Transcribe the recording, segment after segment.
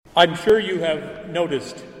I'm sure you have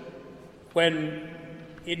noticed when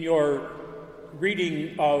in your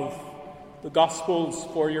reading of the Gospels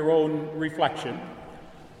for your own reflection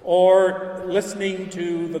or listening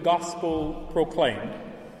to the Gospel proclaimed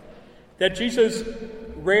that Jesus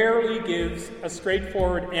rarely gives a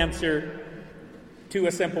straightforward answer to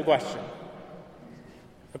a simple question.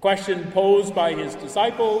 A question posed by his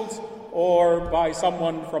disciples or by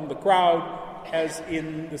someone from the crowd, as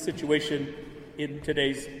in the situation in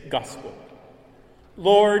today's Gospel.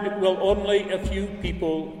 Lord, will only a few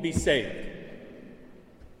people be saved?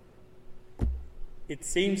 It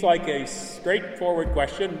seems like a straightforward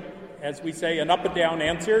question, as we say, an up and down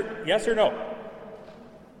answer, yes or no.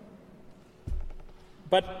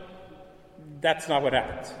 But that's not what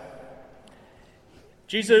happens.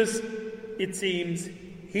 Jesus, it seems,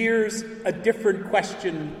 hears a different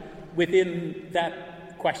question within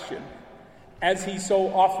that question, as he so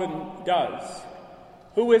often does.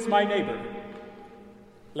 Who is my neighbor?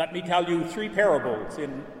 Let me tell you 3 parables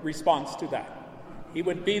in response to that. He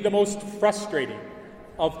would be the most frustrating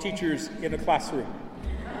of teachers in a classroom.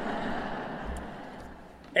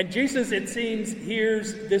 And Jesus, it seems,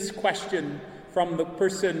 hears this question from the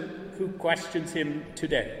person who questions him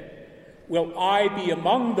today. Will I be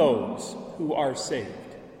among those who are saved?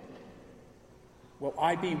 Will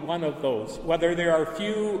I be one of those? Whether there are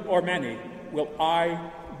few or many, will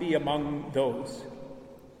I be among those?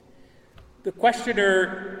 The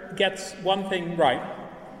questioner gets one thing right.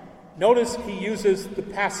 Notice he uses the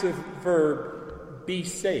passive verb, be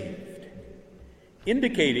saved,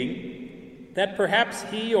 indicating that perhaps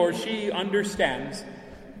he or she understands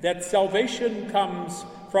that salvation comes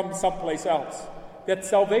from someplace else, that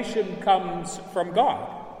salvation comes from God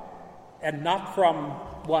and not from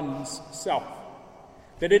one's self,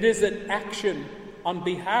 that it is an action on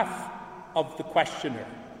behalf of the questioner.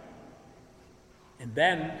 And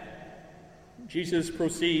then Jesus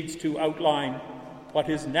proceeds to outline what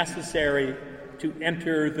is necessary to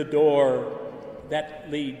enter the door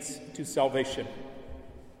that leads to salvation.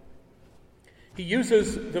 He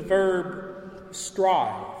uses the verb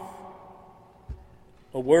strive,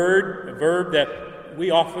 a verb that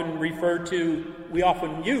we often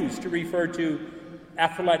use to refer to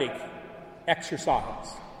athletic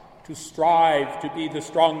exercise, to strive to be the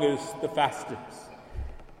strongest, the fastest.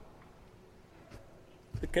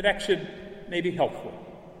 The connection may be helpful.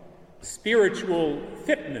 Spiritual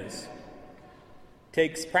fitness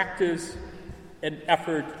takes practice and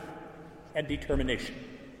effort and determination.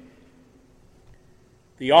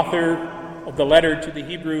 The author of the letter to the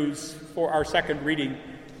Hebrews for our second reading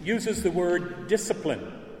uses the word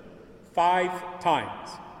discipline 5 times.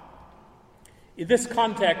 In this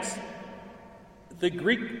context, the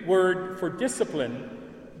Greek word for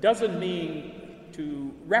discipline doesn't mean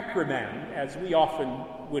to reprimand, as we often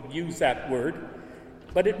would use that word,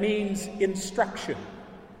 but it means instruction.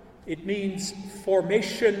 It means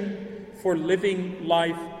formation for living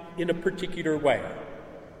life in a particular way.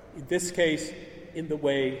 In this case, in the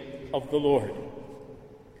way of the Lord.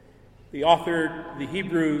 The author, the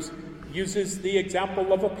Hebrews, uses the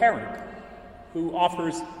example of a parent who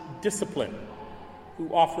offers discipline, who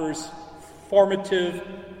offers formative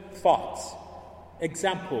thoughts,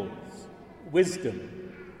 examples,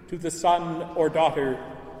 wisdom to the son or daughter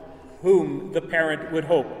whom the parent would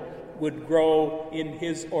hope would grow in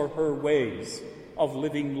his or her ways of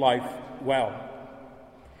living life well.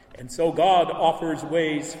 And so God offers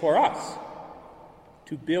ways for us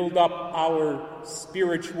to build up our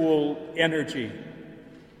spiritual energy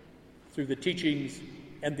through the teachings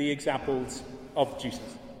and the examples of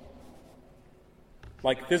Jesus.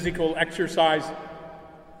 Like physical exercise,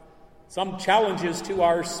 some challenges to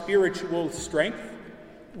our spiritual strength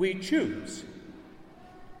we choose,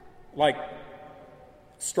 like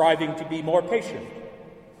striving to be more patient,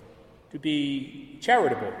 to be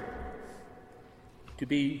charitable, to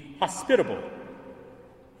be hospitable.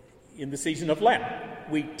 In the season of Lent,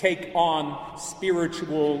 we take on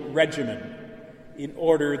spiritual regimen in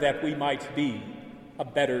order that we might be a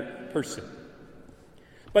better person.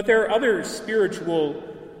 But there are other spiritual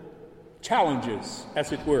challenges,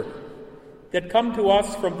 as it were, that come to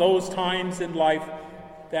us from those times in life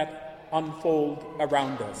that unfold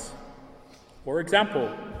around us. For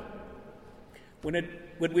example,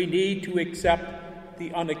 when we need to accept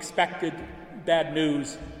the unexpected bad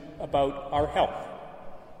news about our health,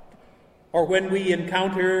 or when we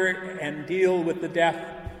encounter and deal with the death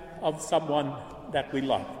of someone that we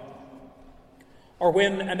love, or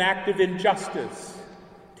when an act of injustice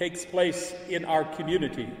takes place in our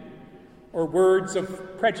community, or words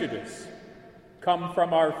of prejudice come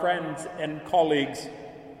from our friends and colleagues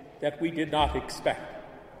that we did not expect.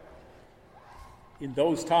 In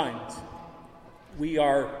those times, we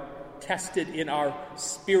are tested in our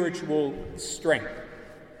spiritual strength,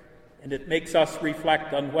 and it makes us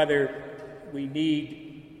reflect on whether we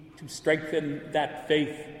need to strengthen that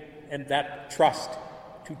faith and that trust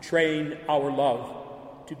to train our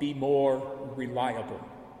love to be more reliable.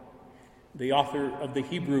 The author of the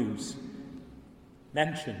Hebrews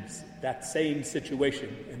mentions that same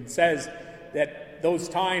situation and says that those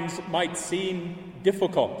times might seem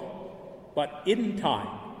difficult, but in time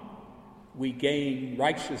we gain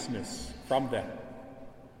righteousness from them.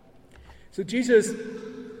 So Jesus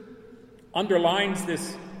underlines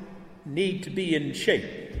this need to be in shape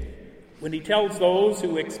when he tells those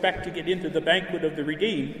who expect to get into the banquet of the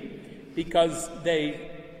redeemed because they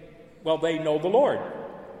know the Lord.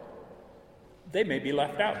 They may be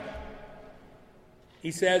left out.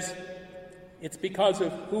 He says, it's because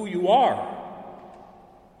of who you are,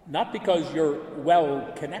 not because you're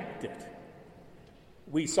well connected.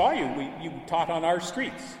 We saw you. You taught on our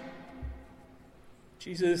streets.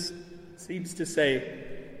 Jesus seems to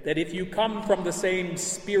say that if you come from the same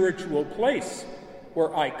spiritual place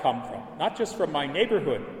where I come from, not just from my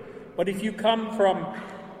neighborhood, but if you come from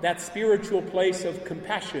that spiritual place of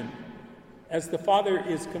compassion, as the Father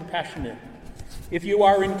is compassionate, if you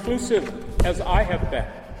are inclusive as I have been,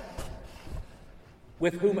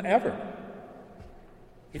 with whomever,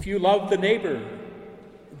 if you love the neighbor,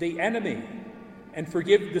 the enemy, and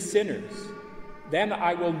forgive the sinners, then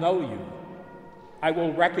I will know you. I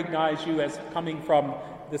will recognize you as coming from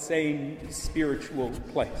the same spiritual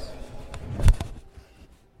place.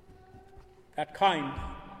 That kind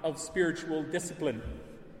of spiritual discipline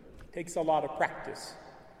takes a lot of practice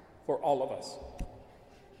for all of us.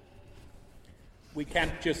 We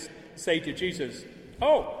can't just say to Jesus,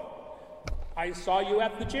 "Oh, I saw you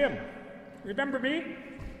at the gym. Remember me?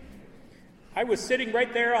 I was sitting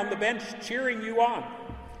right there on the bench cheering you on,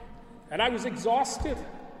 and I was exhausted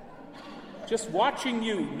just watching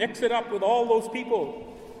you mix it up with all those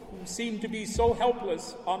people who seem to be so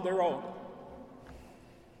helpless on their own."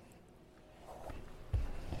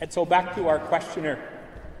 And so back to our questioner,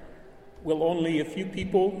 will only a few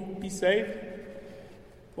people be saved?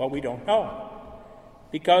 Well, we don't know,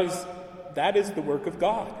 because that is the work of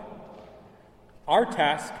God. Our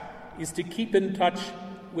task is to keep in touch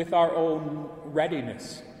with our own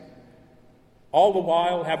readiness, all the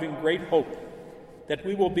while having great hope that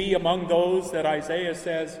we will be among those that Isaiah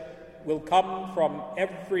says will come from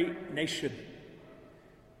every nation,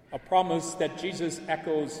 a promise that Jesus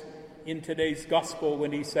echoes in today's gospel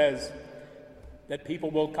when he says that people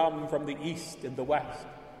will come from the east and the west,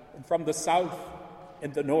 and from the south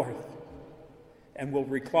and the north, and will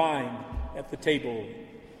recline at the table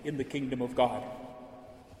in the kingdom of God.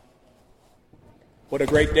 What a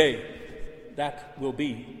great day that will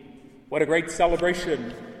be. What a great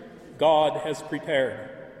celebration God has prepared.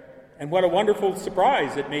 And what a wonderful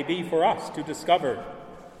surprise it may be for us to discover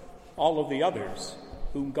all of the others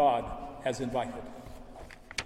whom God has invited.